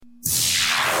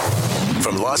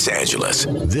From Los Angeles,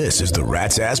 this is the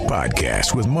Rat's Ass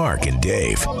Podcast with Mark and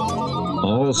Dave.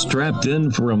 All strapped in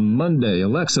for a Monday.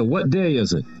 Alexa, what day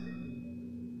is it?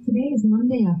 Today is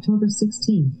Monday, October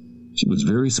 16th. She was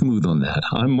very smooth on that.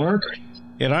 I'm Mark.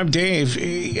 And I'm Dave.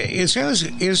 It sounds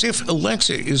as if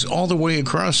Alexa is all the way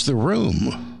across the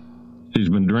room. She's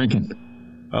been drinking.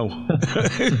 Oh,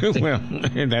 well,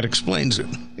 that explains it.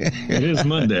 It is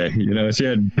Monday. You know, she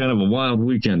had kind of a wild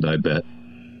weekend, I bet.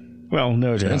 Well,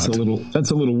 no doubt. That's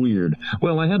a little weird.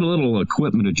 Well, I had a little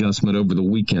equipment adjustment over the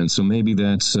weekend, so maybe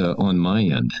that's on my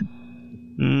end.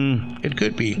 It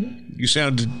could be. You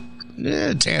sound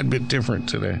a tad bit different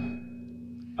today.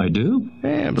 I do?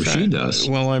 Yeah, or she does.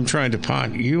 Well, I'm trying to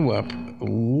pot you up a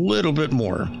little bit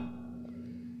more.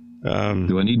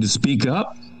 Do I need to speak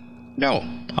up? No,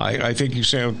 I think you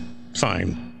sound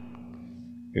fine.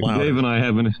 Louder. Dave and I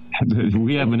have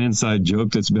an inside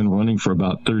joke that's been running for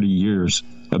about 30 years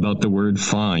about the word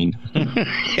fine.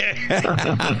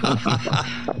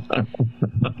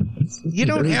 You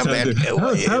don't have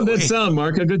that. How'd that sound,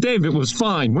 Mark? I go, Dave, it was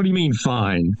fine. What do you mean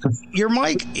fine? Your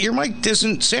mic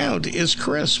doesn't sound as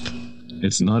crisp.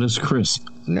 It's not as crisp.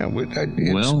 No.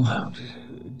 Well,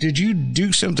 did you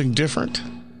do something different?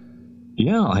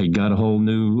 Yeah, I got a whole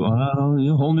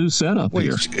new setup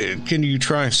here. Can you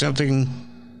try something?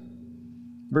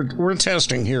 We're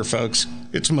testing here, folks.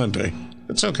 It's Monday.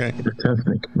 It's okay.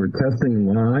 We're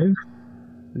testing live.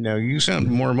 No, you sound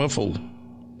more muffled.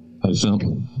 I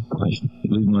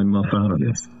leave my muff out of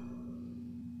this.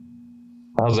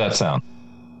 How's that sound?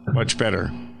 Much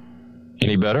better.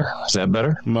 Any better? Is that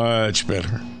better? Much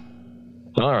better.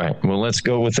 All right. Well, let's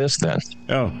go with this then.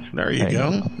 Oh, there you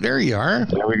go. There you are.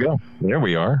 There we go. There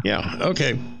we are. Yeah.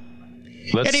 Okay.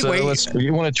 Anyway,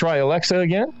 you want to try Alexa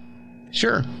again?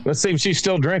 Sure. Let's see if she's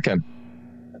still drinking.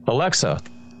 Alexa,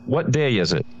 what day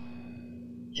is it?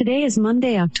 Today is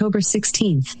Monday, October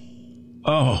 16th.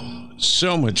 Oh,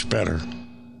 so much better.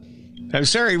 I'm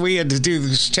sorry we had to do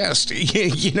this test,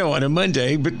 on a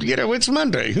Monday, but, it's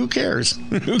Monday. Who cares?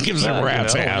 Who gives a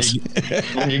rat's ass?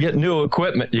 When you get new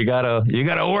equipment, you gotta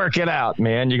work it out,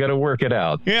 man. You gotta work it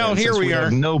out. Yeah, well, here we are.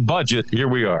 Have no budget. Here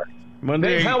we are.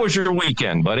 Monday. Hey, how was your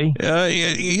weekend, buddy?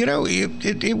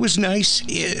 It was nice.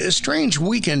 A strange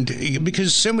weekend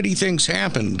because so many things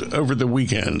happened over the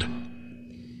weekend.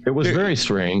 It was very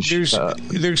strange.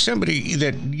 There's somebody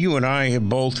that you and I have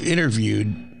both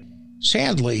interviewed.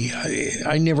 Sadly,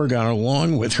 I never got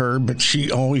along with her, but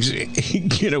she always,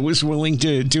 was willing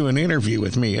to do an interview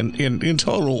with me. And in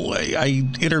total, I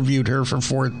interviewed her for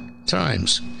 4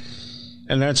 times.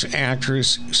 And that's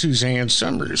actress Suzanne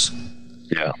Sommers.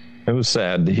 Yeah. It was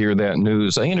sad to hear that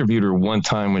news. I interviewed her one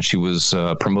time when she was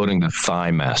promoting the Thigh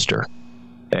Master.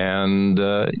 And,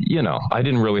 I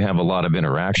didn't really have a lot of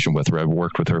interaction with her. I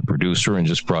worked with her producer and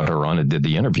just brought her on and did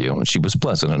the interview. And she was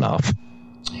pleasant enough.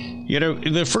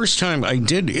 The first time I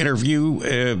did interview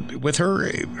with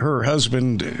her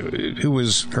husband, who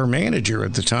was her manager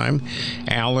at the time,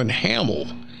 Alan Hamill.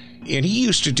 And he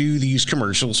used to do these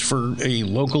commercials for a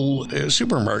local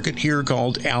supermarket here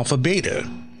called Alpha Beta.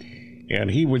 And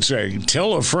he would say,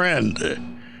 tell a friend,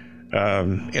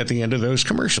 at the end of those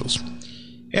commercials.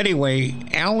 Anyway,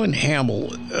 Alan Hamill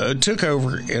took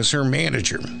over as her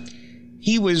manager.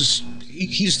 He's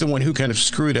the one who kind of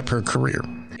screwed up her career.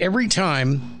 Every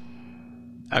time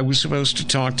I was supposed to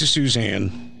talk to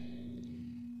Suzanne,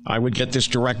 I would get this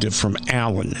directive from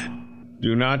Alan.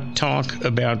 Do not talk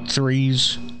about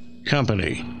Three's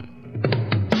Company.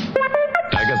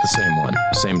 I got the same one,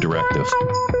 same directive.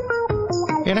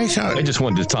 And I thought, I just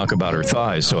wanted to talk about her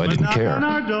thighs, so I didn't care.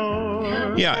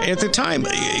 Yeah, at the time,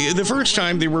 the first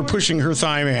time they were pushing her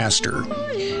Thigh Master,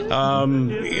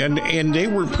 and they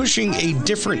were pushing a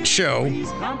different show,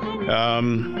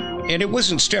 and it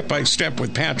wasn't Step by Step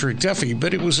with Patrick Duffy,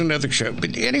 but it was another show.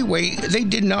 But anyway, they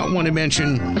did not want to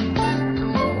mention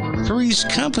Three's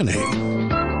Company,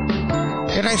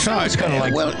 and I thought, it's kind of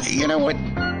like, well, you know what?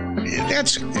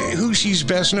 That's who she's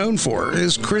best known for,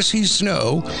 is Chrissy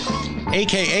Snow,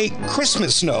 a.k.a.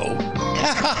 Christmas Snow,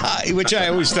 which I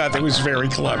always thought that was very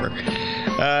clever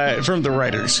from the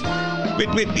writers.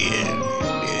 But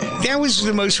that was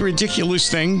the most ridiculous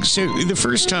thing. So the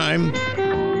first time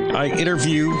I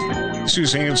interview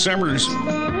Suzanne Sommers,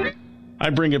 I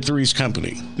bring up Three's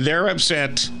Company. They're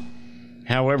upset.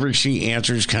 However, she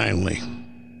answers kindly.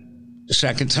 The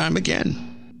second time again.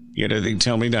 They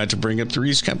tell me not to bring up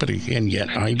Three's Company, and yet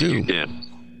I do. Yeah.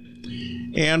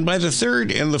 And by the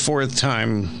third and the fourth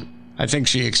time, I think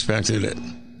she expected it.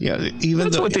 Yeah,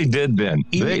 That's what they did then.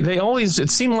 They always,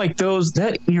 it seemed like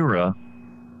that era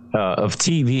of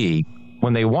TV,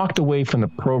 when they walked away from the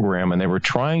program and they were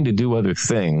trying to do other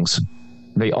things,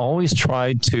 they always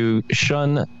tried to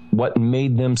shun what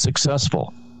made them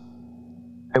successful.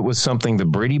 It was something the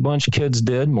Brady Bunch kids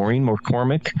did, Maureen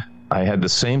McCormick. I had the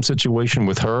same situation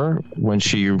with her when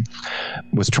she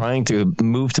was trying to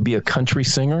move to be a country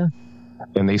singer.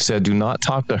 And they said, do not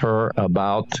talk to her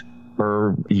about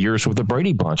her years with the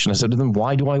Brady Bunch. And I said to them,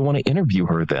 why do I want to interview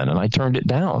her then? And I turned it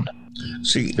down.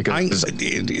 See,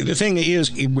 the thing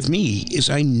is, with me, is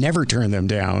I never turn them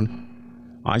down.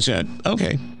 I said,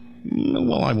 okay,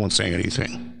 well, I won't say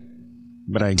anything.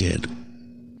 But I did.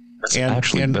 That's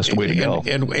actually the best way to go.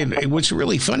 And what's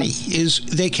really funny is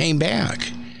they came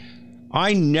back.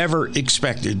 I never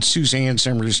expected Suzanne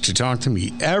Sommers to talk to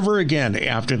me ever again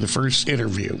after the first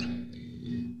interview,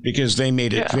 because they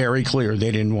made it very clear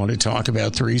they didn't want to talk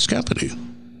about Three's Company.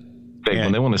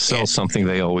 When they want to sell something,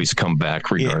 they always come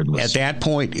back regardless. At that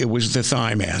point, it was the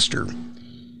Thigh Master.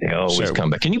 They always come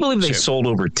back. Can you believe they sold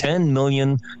over 10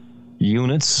 million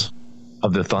units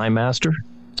of the Thigh Master?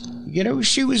 You know,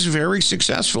 she was very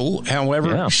successful.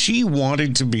 However, she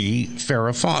wanted to be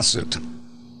Farrah Fawcett.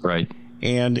 Right.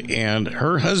 And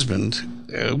her husband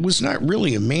was not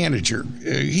really a manager.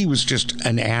 He was just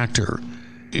an actor.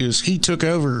 He took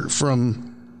over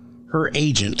from her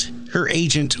agent. Her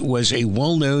agent was a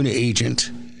well-known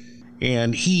agent,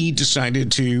 and he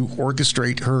decided to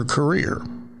orchestrate her career.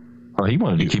 Well, he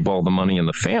wanted to keep all the money in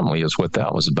the family is what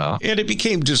that was about. And it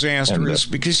became disastrous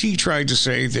because he tried to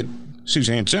say that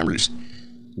Suzanne Sommers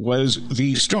was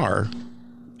the star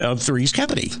of Three's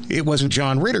Company. It wasn't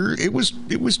John Ritter. It was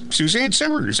Suzanne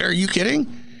Sommers. Are you kidding?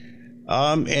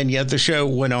 And yet the show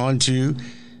went on to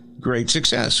great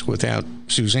success without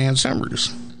Suzanne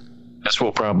Sommers. This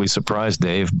will probably surprise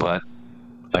Dave, but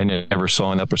I never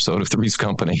saw an episode of Three's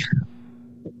Company.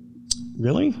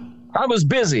 Really? I was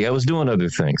busy. I was doing other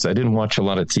things. I didn't watch a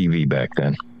lot of TV back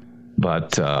then.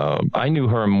 But I knew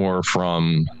her more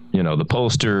from, the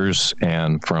posters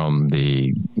and from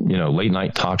the, late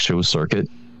night talk show circuit.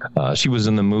 She was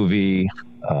in the movie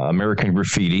American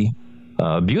Graffiti.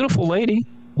 Beautiful lady.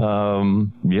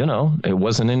 It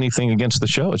wasn't anything against the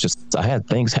show. It's just I had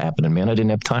things happening, man. I didn't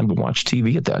have time to watch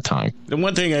TV at that time. The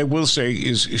one thing I will say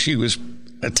is she was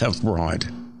a tough broad.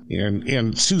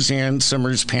 And Suzanne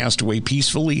Sommers passed away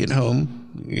peacefully at home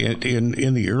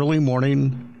in the early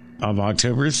morning of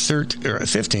October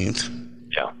 15th.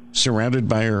 Yeah. Surrounded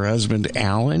by her husband,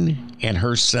 Alan, and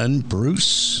her son,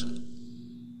 Bruce,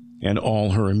 and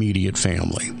all her immediate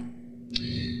family.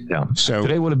 Yeah. So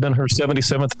today would have been her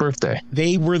 77th birthday.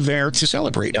 They were there to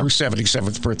celebrate her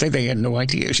 77th birthday. They had no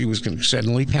idea she was going to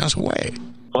suddenly pass away.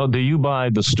 Well, do you buy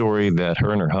the story that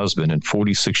her and her husband in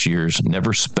 46 years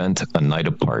never spent a night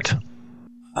apart?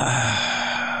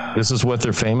 This is what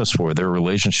they're famous for, their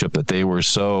relationship, that they were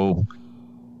so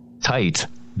tight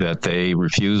that they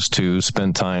refused to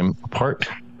spend time apart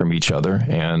from each other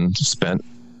and spent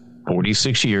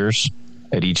 46 years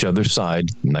at each other's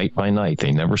side, night by night.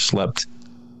 They never slept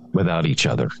without each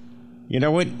other. You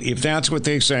know what? If that's what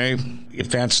they say, if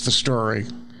that's the story,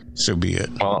 so be it.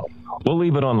 Well, we'll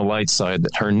leave it on the light side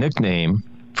that her nickname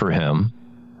for him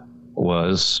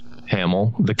was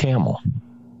Hamel the Camel.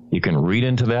 You can read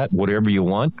into that whatever you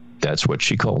want. That's what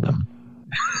she called him.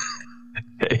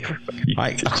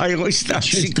 I always thought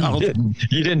she called him.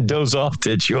 You didn't doze off,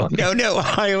 did you? No.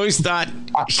 I always thought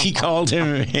she called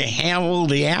him Hamel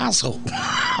the Asshole.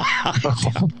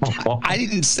 I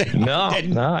didn't say No,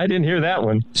 I didn't hear that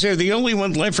one. So the only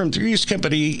one left from Three's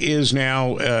Company is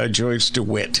now Joyce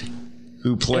DeWitt,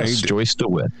 who played... Yes, Joyce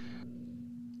DeWitt.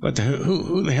 But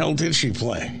who the hell did she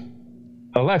play?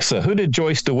 Alexa, who did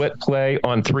Joyce DeWitt play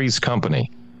on Three's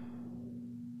Company?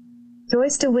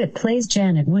 Joyce DeWitt plays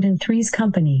Janet Wood in Three's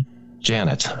Company.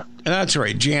 Janet. That's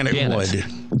right, Janet Wood.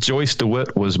 Joyce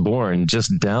DeWitt was born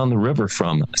just down the river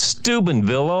from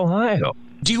Steubenville, Ohio.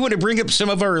 Do you want to bring up some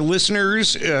of our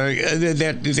listeners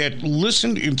that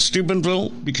listen in Steubenville?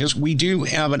 Because we do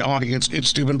have an audience in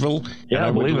Steubenville. Yeah,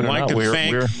 I believe it or like not, to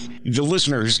thank the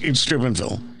listeners in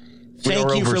Steubenville.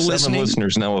 Thank you for listening. We are over 7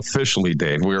 listeners now officially,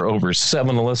 Dave. We are over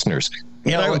 7 listeners.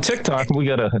 On TikTok, we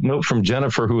got a note from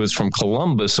Jennifer, who is from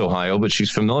Columbus, Ohio, but she's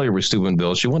familiar with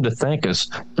Steubenville. She wanted to thank us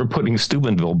for putting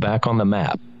Steubenville back on the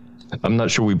map. I'm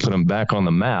not sure we put them back on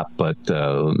the map, but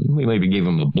we maybe gave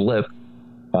them a blip.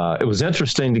 It was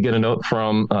interesting to get a note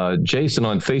from Jason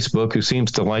on Facebook, who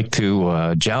seems to like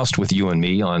to joust with you and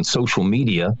me on social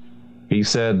media. He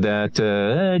said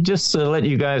that just to let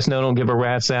you guys know, don't give a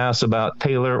rat's ass about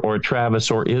Taylor or Travis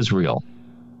or Israel.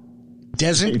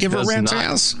 Doesn't give a rat's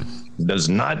ass? Does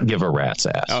not give a rat's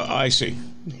ass. Oh, I see.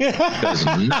 Does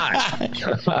not.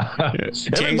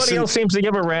 Everybody else seems to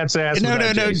give a rat's ass.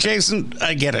 No, Jason,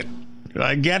 I get it.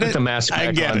 I get it. Put the mask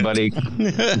back on, buddy.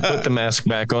 Put the mask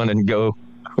back on and go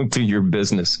do your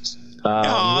business.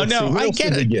 I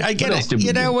get it. I get it.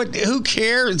 You know what? Who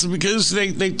cares? Because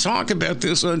they talk about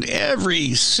this on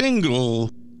every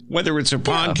single, whether it's a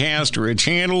podcast or a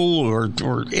channel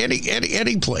or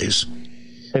any place.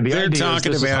 They're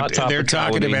talking about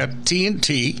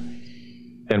TNT.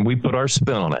 And we put our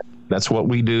spin on it. That's what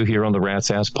we do here on the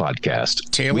Rat's Ass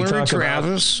Podcast. Taylor and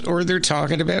Travis, or they're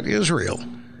talking about Israel.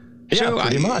 Yeah, so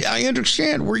pretty much. I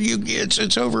understand where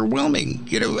it's overwhelming.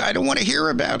 You know, I don't want to hear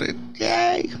about it.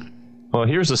 Yay. Well,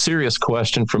 here's a serious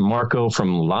question from Marco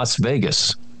from Las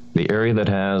Vegas, the area that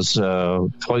has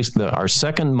twice our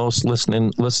second most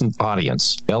listened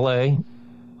audience. L.A.,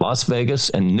 Las Vegas,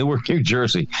 and Newark, New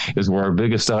Jersey is where our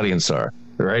biggest audience are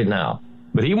right now.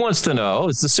 But he wants to know,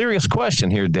 it's a serious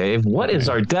question here, Dave, what is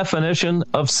our definition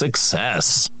of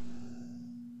success?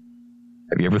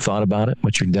 Have you ever thought about it?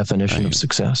 What's your definition of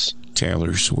success?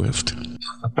 Taylor Swift.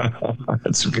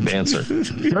 That's a good answer.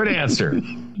 Good answer.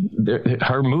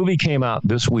 Her movie came out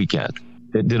this weekend.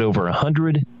 It did over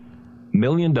 $100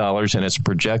 million, and it's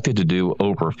projected to do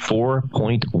over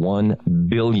 $4.1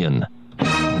 billion.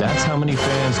 That's how many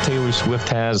fans Taylor Swift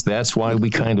has. That's why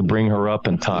we kind of bring her up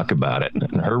and talk about it.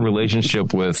 And her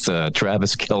relationship with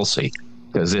Travis Kelce,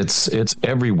 because it's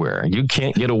everywhere. You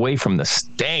can't get away from the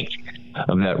stank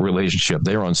of that relationship.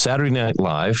 They were on Saturday Night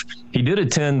Live. He did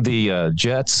attend the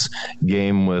Jets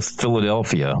game with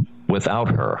Philadelphia without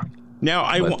her. Now,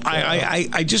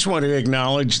 I just want to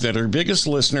acknowledge that our biggest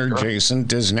listener, Jason,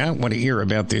 does not want to hear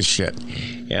about this shit.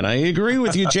 And I agree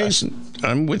with you, Jason.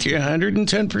 I'm with you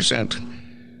 110%.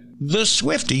 The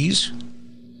Swifties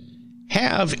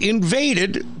have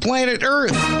invaded planet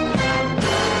Earth.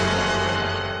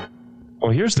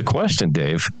 Well, here's the question,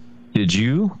 Dave. Did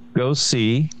you go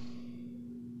see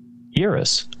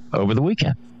Iris over the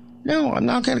weekend? No, I'm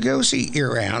not going to go see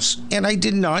Ear Ass. And I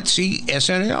did not see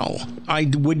SNL.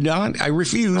 I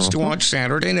refused to watch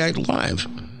Saturday Night Live.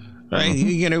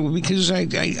 Because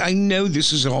I know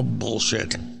this is all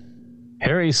bullshit.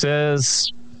 Harry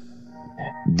says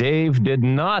Dave did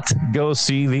not go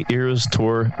see the Eras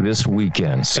tour this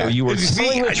weekend. So you were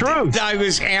telling the truth. I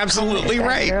was absolutely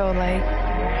right.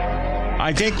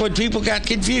 I think what people got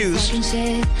confused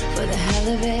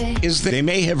is that they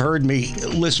may have heard me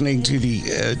listening to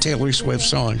the Taylor Swift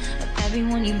song.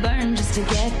 Everyone you burn just to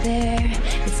get there,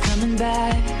 it's coming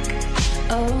back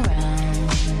around.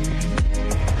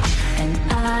 And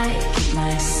I keep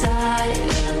my side.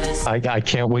 I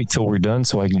can't wait till we're done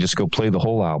so I can just go play the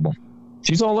whole album.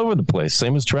 She's all over the place,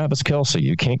 same as Travis Kelce.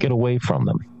 You can't get away from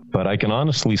them. But I can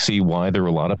honestly see why there are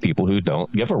a lot of people who don't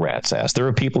give a rat's ass. There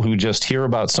are people who just hear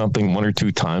about something one or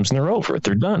two times and they're over it.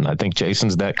 They're done. I think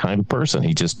Jason's that kind of person.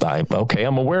 He just, okay,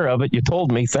 I'm aware of it. You told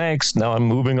me. Thanks. Now I'm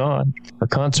moving on. A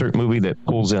concert movie that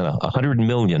pulls in $100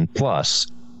 million plus.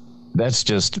 That's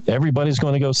just, everybody's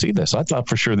going to go see this. I thought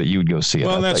for sure that you would go see it.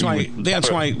 Well, that's why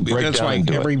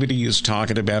everybody is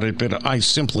talking about it, but I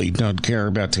simply don't care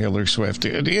about Taylor Swift.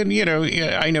 And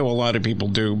I know a lot of people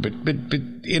do, but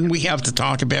we have to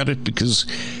talk about it because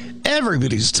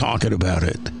everybody's talking about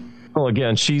it. Well,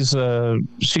 again, she's the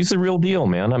real deal,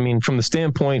 man. I mean, from the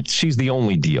standpoint, she's the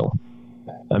only deal.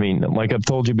 I mean, like I've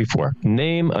told you before,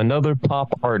 name another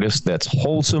pop artist that's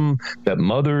wholesome, that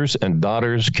mothers and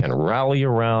daughters can rally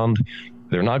around.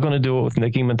 They're not going to do it with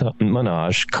Nicki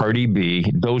Minaj, Cardi B,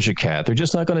 Doja Cat. They're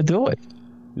just not going to do it.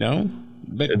 No?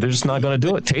 But they're just not going to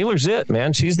do it. Taylor's it,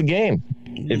 man. She's the game.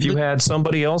 If you had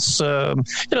somebody else,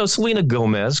 Selena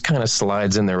Gomez kind of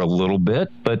slides in there a little bit.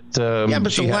 But the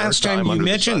last time you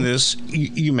mentioned this,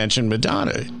 you mentioned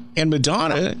Madonna. And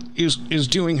Madonna is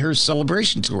doing her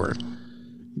celebration tour,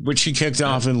 which she kicked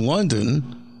off in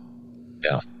London.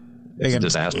 Yeah, it's a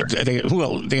disaster.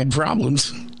 They had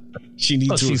problems.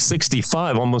 She's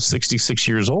 65, almost 66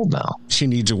 years old now. She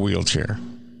needs a wheelchair.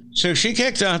 So she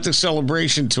kicked off the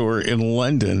celebration tour in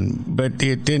London, but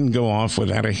it didn't go off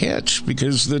without a hitch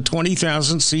because the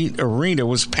 20,000-seat arena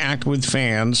was packed with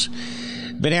fans.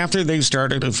 But after they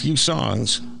started a few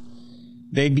songs,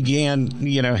 they began,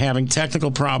 having technical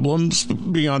problems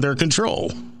beyond their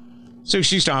control. So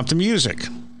she stopped the music.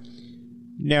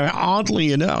 Now,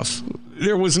 oddly enough,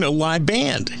 there was no live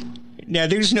band. Now,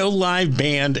 there's no live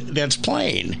band that's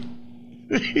playing.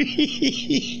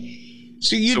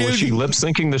 So was she lip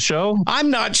syncing the show? I'm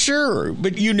not sure,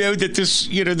 but that this,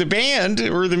 the band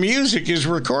or the music is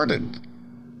recorded.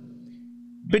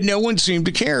 But no one seemed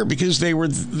to care because they were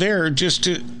there just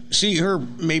to see her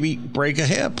maybe break a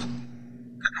hip.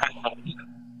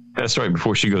 That's right.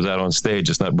 Before she goes out on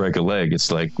stage, it's not break a leg. It's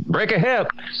like break a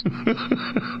hip.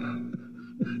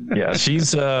 Yeah,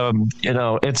 she's,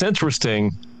 it's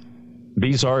interesting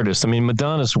these artists, I mean,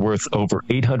 Madonna's worth over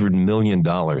 $800 million,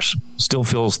 still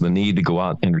feels the need to go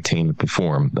out, entertain, and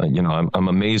perform. I'm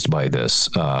amazed by this.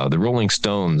 The Rolling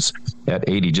Stones at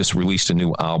 80 just released a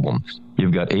new album.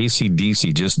 You've got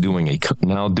AC/DC just doing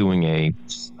a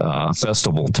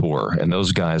festival tour, and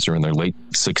those guys are in their late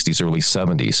 60s, early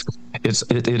 70s.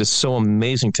 It is so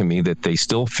amazing to me that they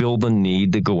still feel the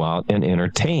need to go out and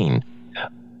entertain.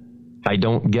 I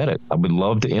don't get it. I would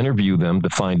love to interview them to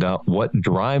find out what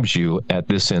drives you at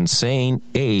this insane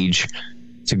age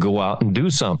to go out and do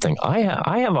something. I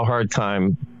have a hard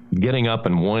time getting up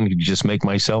and wanting to just make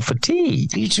myself a tea.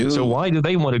 Me too. So why do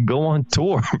they want to go on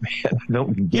tour, man? I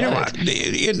don't get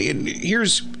it.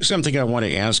 Here's something I want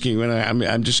to ask you, and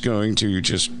I'm just going to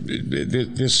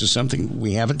this is something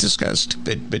we haven't discussed,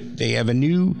 but they have a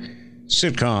new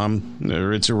sitcom,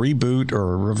 or it's a reboot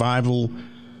or a revival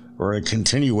or a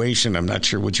continuation, I'm not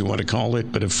sure what you want to call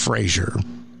it, but of Fraser.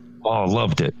 Oh,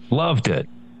 loved it.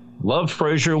 Loved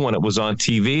Fraser when it was on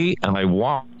TV, and I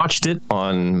watched it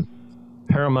on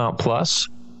Paramount Plus,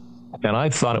 and I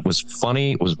thought it was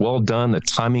funny. It was well done. The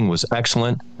timing was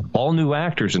excellent. All new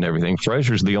actors and everything.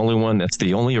 Fraser's the only one that's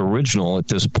the only original at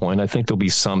this point. I think there'll be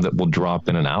some that will drop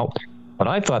in and out, but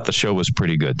I thought the show was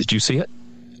pretty good. Did you see it?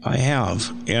 I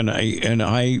have, and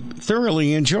I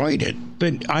thoroughly enjoyed it,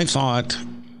 but I thought,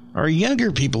 are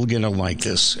younger people going to like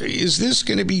this? Is this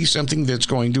going to be something that's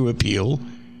going to appeal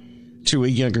to a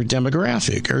younger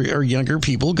demographic? Are younger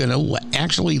people going to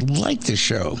actually like the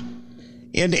show?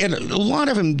 And a lot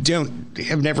of them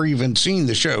have never even seen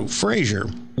the show Fraser,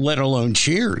 let alone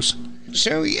Cheers.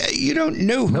 So you don't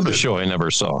know who another show I never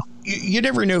saw. You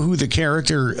never know who the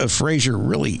character of Fraser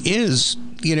really is,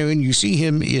 and you see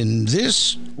him in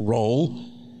this role,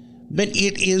 but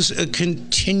it is a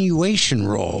continuation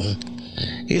role.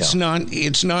 It's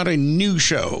not a new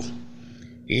show.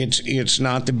 It's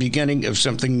not the beginning of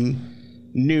something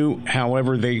new.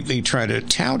 However, they try to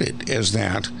tout it as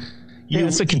that.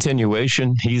 It's a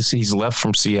continuation. He's left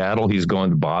from Seattle. He's gone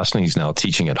to Boston. He's now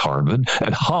teaching at Harvard.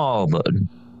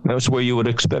 That's where you would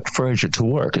expect Fraser to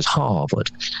work, is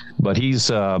Harvard. But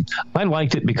I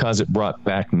liked it because it brought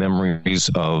back memories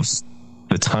of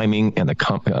the timing and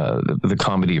the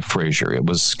comedy of Fraser. It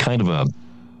was kind of a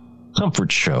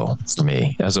comfort show for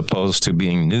me, as opposed to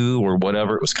being new or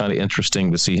whatever. It was kind of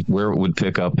interesting to see where it would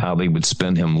pick up, how they would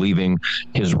spend him leaving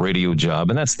his radio job.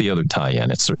 And that's the other tie-in.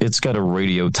 It's got a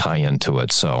radio tie-in to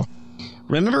it. So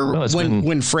remember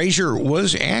when Fraser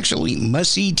was actually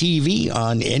must-see TV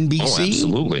on NBC?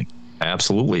 Oh,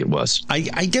 absolutely it was.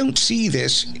 I don't see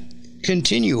this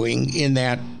continuing in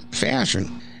that fashion.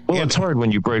 Well, it's hard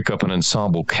when you break up an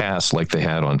ensemble cast like they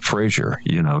had on Frasier.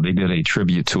 They did a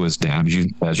tribute to his dad,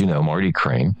 as you know, Marty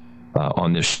Crane,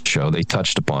 on this show. They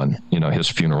touched upon, his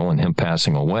funeral and him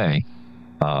passing away.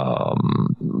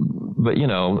 But,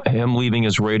 him leaving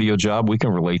his radio job, we can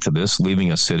relate to this,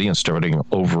 leaving a city and starting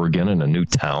over again in a new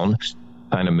town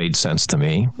kind of made sense to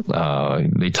me.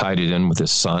 They tied it in with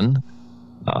his son.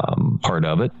 Part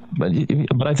of it,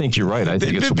 but I think you're right. I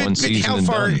think it's one season and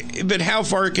done. But how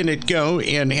far can it go,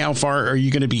 and how far are you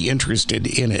going to be interested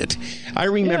in it? I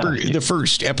remember the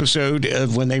first episode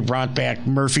of when they brought back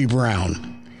Murphy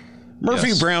Brown.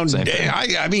 Murphy Brown.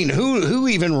 I mean, who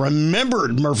even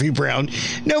remembered Murphy Brown?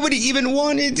 Nobody even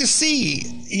wanted to see,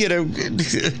 a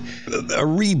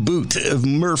reboot of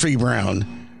Murphy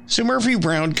Brown. So Murphy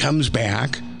Brown comes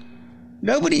back.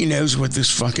 Nobody knows what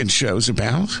this fucking show's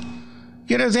about.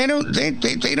 They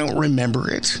don't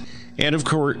remember it. And of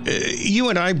course, you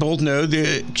and I both know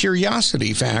the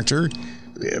curiosity factor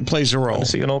plays a role.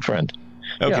 See an old friend.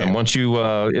 Okay. Yeah, and once you,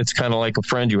 it's kind of like a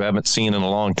friend you haven't seen in a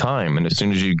long time. And as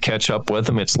soon as you catch up with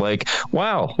them, it's like,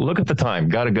 wow, look at the time.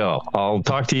 Got to go. I'll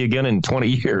talk to you again in 20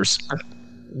 years.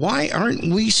 Why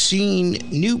aren't we seeing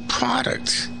new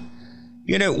product?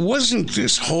 Wasn't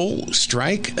this whole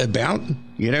strike about,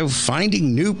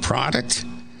 finding new product?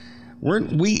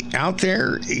 Weren't we out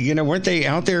there, weren't they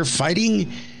out there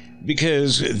fighting?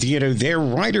 Because, they're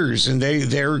writers and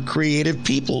they're creative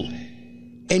people.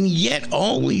 And yet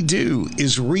all we do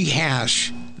is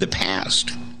rehash the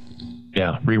past.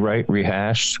 Yeah, rewrite,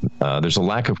 rehash. There's a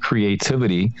lack of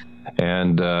creativity.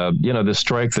 And, the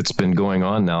strike that's been going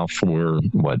on now for,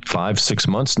 5-6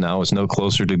 months now is no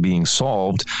closer to being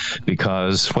solved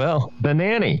because, the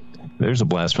nanny. There's a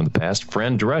blast from the past.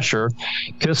 Fran Drescher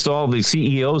pissed all the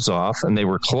CEOs off, and they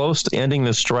were close to ending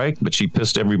the strike, but she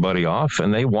pissed everybody off,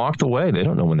 and they walked away. They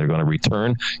don't know when they're going to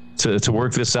return to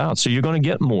work this out. So you're going to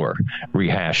get more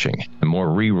rehashing and more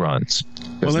reruns.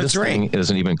 Well, that's this thing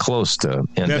isn't even close to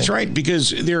ending. That's right, because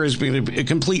there has been a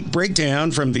complete breakdown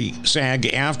from the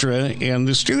SAG-AFTRA and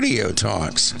the studio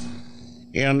talks.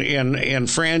 And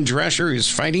Fran Drescher is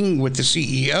fighting with the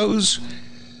CEOs.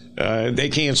 They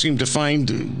can't seem to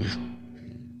find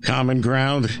common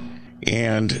ground.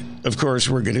 And, of course,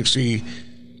 we're going to see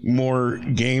more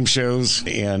game shows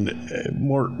and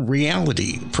more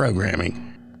reality programming.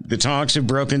 The talks have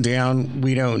broken down.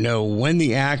 We don't know when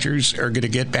the actors are going to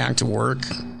get back to work.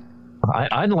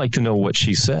 I'd like to know what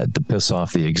she said to piss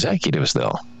off the executives,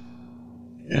 though.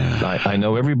 I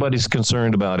know everybody's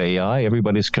concerned about AI.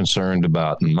 Everybody's concerned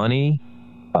about money,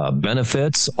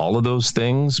 benefits, all of those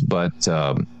things. But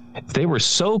they were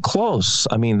so close.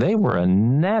 I mean, they were a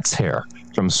gnat's hair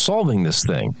from solving this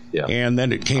thing. Yeah. And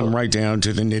then it came right down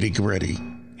to the nitty gritty.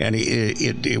 And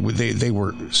they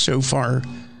were so far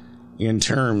in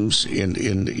terms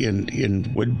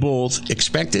in what both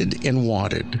expected and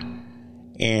wanted.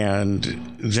 And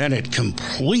then it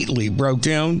completely broke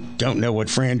down. Don't know what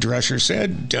Fran Drescher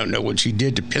said. Don't know what she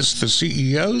did to piss the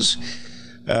CEOs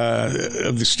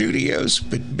of the studios.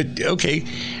 But okay,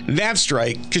 that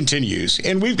strike continues.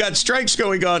 And we've got strikes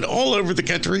going on all over the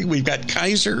country. We've got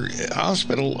Kaiser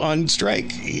Hospital on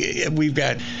strike. We've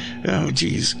got, oh,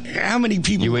 geez, how many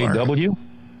people UAW?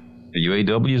 The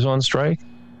UAW's on strike?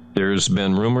 There's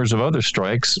been rumors of other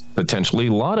strikes, potentially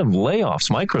a lot of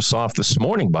layoffs. Microsoft this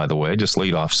morning, by the way, just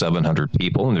laid off 700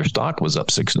 people, and their stock was up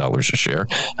 $6 a share.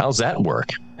 How's that work?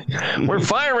 We're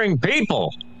firing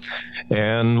people.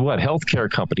 And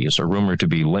healthcare companies are rumored to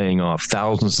be laying off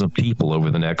thousands of people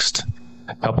over the next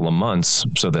couple of months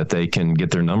so that they can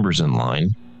get their numbers in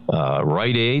line.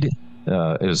 Rite Aid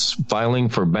is filing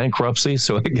for bankruptcy,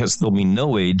 so I guess there'll be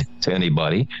no aid to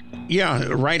anybody. Yeah,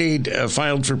 Rite Aid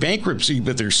filed for bankruptcy,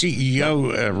 but their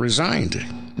CEO resigned.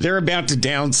 They're about to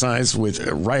downsize with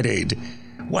Rite Aid.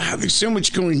 Wow, there's so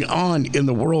much going on in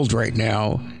the world right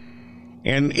now.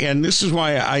 And this is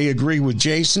why I agree with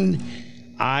Jason.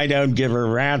 I don't give a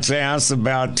rat's ass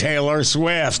about Taylor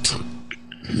Swift.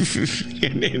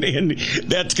 and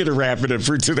that's going to wrap it up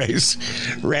for today's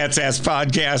Rat's Ass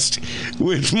podcast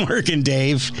with Mark and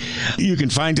Dave. You can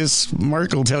find us.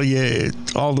 Mark will tell you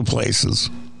all the places.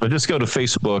 But just go to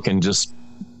Facebook and just,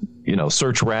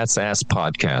 search Rat's Ass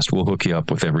Podcast. We'll hook you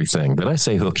up with everything. Did I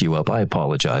say hook you up? I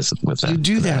apologize with that. You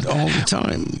do that all the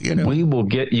time. We will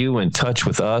get you in touch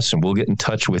with us, and we'll get in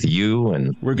touch with you.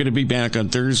 And we're going to be back on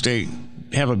Thursday.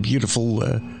 Have a beautiful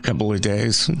couple of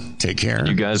days. Take care.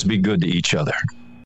 You guys be good to each other.